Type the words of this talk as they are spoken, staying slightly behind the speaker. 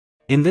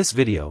In this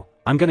video,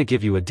 I'm gonna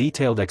give you a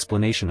detailed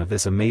explanation of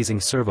this amazing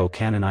servo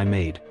cannon I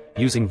made,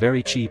 using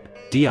very cheap,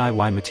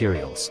 DIY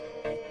materials.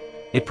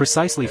 It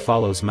precisely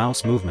follows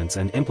mouse movements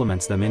and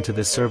implements them into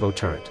this servo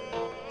turret.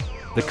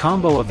 The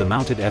combo of the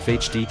mounted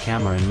FHD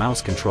camera and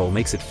mouse control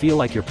makes it feel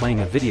like you're playing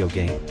a video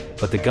game,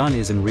 but the gun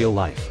is in real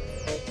life.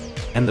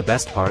 And the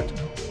best part?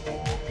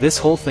 This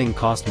whole thing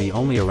cost me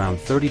only around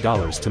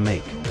 $30 to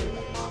make.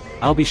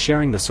 I'll be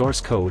sharing the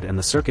source code and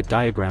the circuit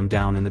diagram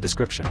down in the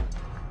description.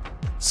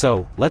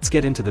 So, let's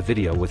get into the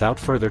video without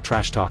further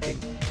trash talking.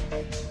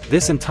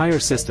 This entire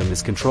system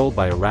is controlled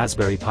by a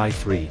Raspberry Pi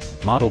 3,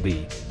 Model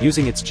B,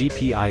 using its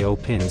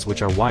GPIO pins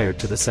which are wired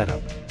to the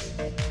setup.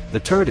 The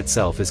turret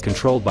itself is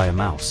controlled by a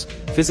mouse,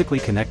 physically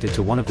connected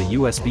to one of the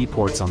USB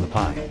ports on the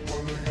Pi.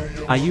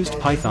 I used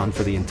Python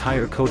for the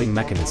entire coding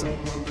mechanism.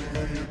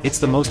 It's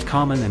the most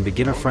common and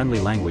beginner-friendly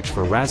language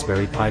for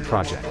Raspberry Pi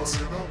projects.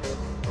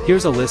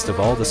 Here's a list of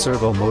all the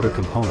servo motor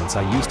components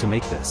I used to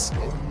make this.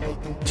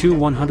 2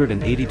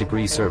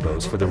 180-degree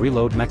servos for the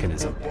reload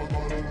mechanism.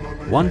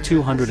 One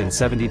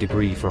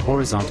 270-degree for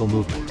horizontal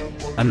movement.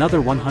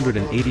 Another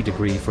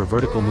 180-degree for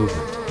vertical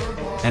movement.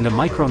 And a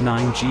micro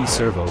 9G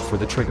servo for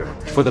the trigger.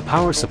 For the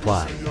power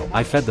supply,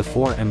 I fed the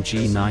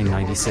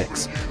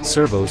 4MG996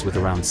 servos with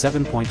around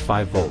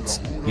 7.5 volts,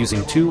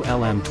 using two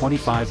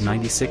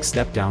LM2596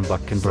 step-down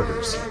buck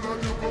converters.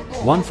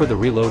 One for the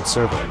reload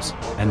servos,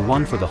 and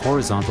one for the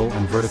horizontal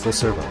and vertical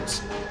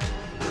servos.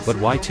 But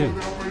why two?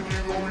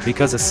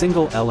 Because a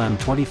single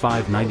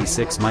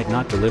LM2596 might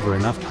not deliver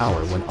enough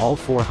power when all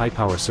four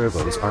high-power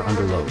servos are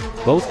under load.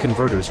 Both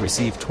converters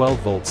receive 12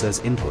 volts as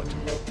input.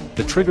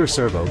 The trigger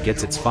servo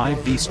gets its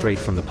 5V straight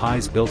from the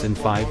Pi's built-in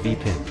 5V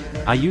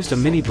pin. I used a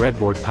mini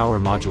breadboard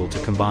power module to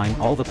combine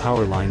all the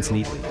power lines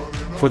neatly.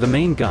 For the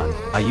main gun,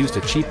 I used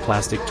a cheap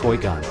plastic toy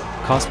gun,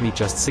 cost me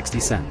just 60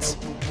 cents.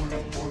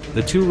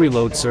 The two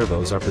reload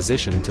servos are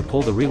positioned to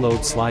pull the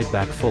reload slide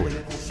back fully,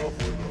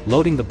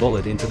 loading the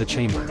bullet into the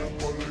chamber.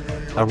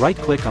 A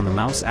right-click on the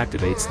mouse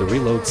activates the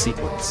reload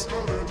sequence.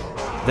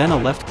 Then a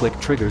left-click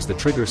triggers the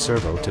trigger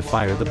servo to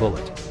fire the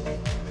bullet.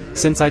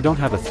 Since I don't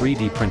have a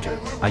 3D printer,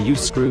 I use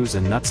screws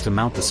and nuts to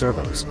mount the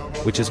servos,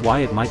 which is why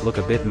it might look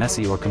a bit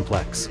messy or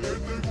complex.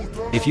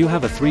 If you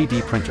have a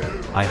 3D printer,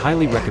 I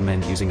highly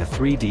recommend using a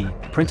 3D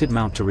printed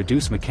mount to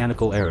reduce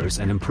mechanical errors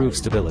and improve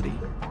stability.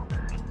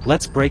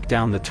 Let's break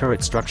down the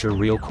turret structure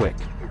real quick.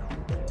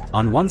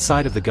 On one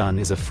side of the gun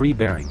is a free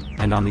bearing,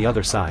 and on the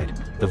other side,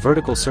 the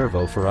vertical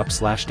servo for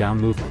up/down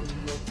movement.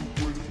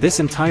 This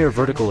entire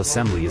vertical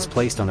assembly is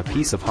placed on a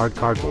piece of hard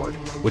cardboard,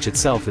 which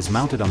itself is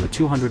mounted on the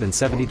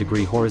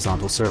 270-degree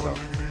horizontal servo.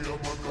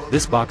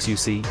 This box you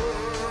see?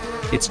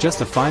 It's just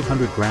a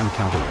 500-gram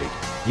counterweight,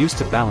 used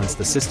to balance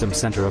the system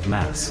center of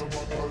mass,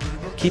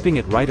 keeping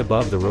it right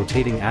above the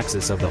rotating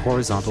axis of the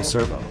horizontal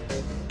servo.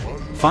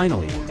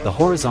 Finally, the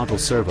horizontal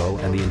servo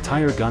and the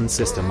entire gun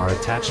system are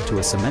attached to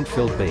a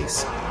cement-filled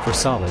base, for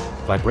solid,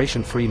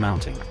 vibration-free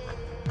mounting.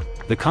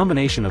 The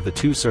combination of the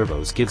two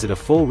servos gives it a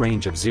full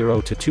range of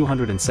 0 to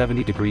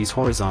 270 degrees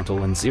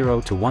horizontal and 0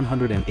 to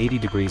 180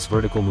 degrees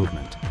vertical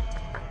movement.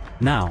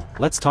 Now,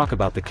 let's talk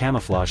about the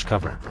camouflage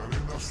cover.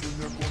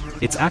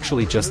 It's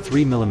actually just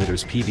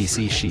 3mm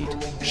PVC sheet,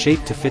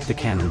 shaped to fit the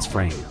cannon's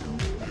frame.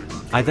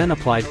 I then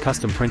applied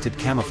custom-printed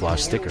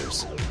camouflage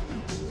stickers.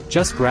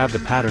 Just grabbed a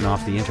pattern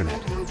off the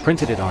internet,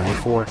 printed it on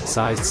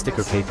A4-sized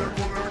sticker paper.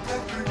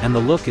 And the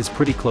look is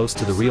pretty close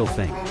to the real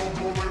thing.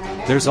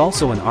 There's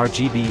also an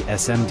RGB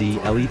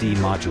SMD LED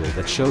module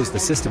that shows the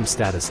system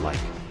status like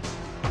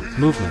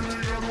movement,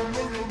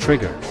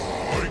 trigger,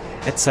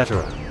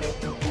 etc.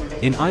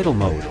 In idle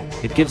mode,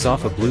 it gives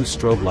off a blue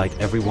strobe light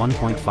every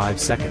 1.5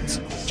 seconds,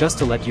 just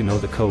to let you know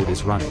the code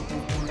is running.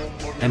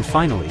 And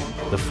finally,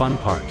 the fun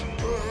part.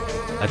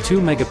 A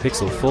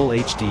 2-megapixel Full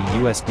HD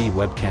USB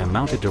webcam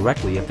mounted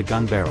directly at the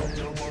gun barrel.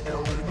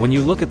 When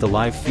you look at the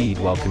live feed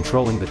while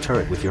controlling the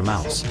turret with your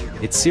mouse,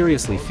 it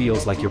seriously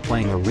feels like you're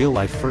playing a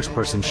real-life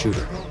first-person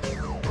shooter.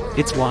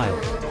 It's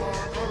wild.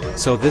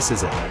 So this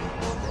is it.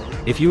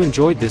 If you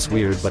enjoyed this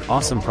weird but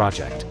awesome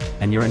project,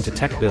 and you're into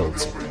tech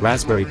builds,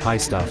 Raspberry Pi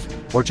stuff,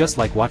 or just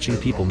like watching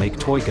people make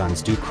toy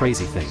guns do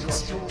crazy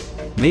things,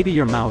 maybe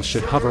your mouse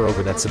should hover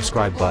over that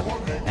subscribe button,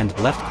 and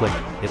left-click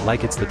it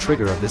like it's the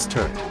trigger of this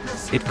turret.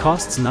 It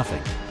costs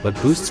nothing,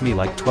 but boosts me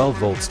like 12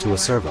 volts to a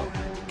servo.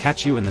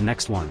 Catch you in the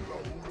next one.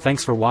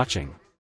 Thanks for watching.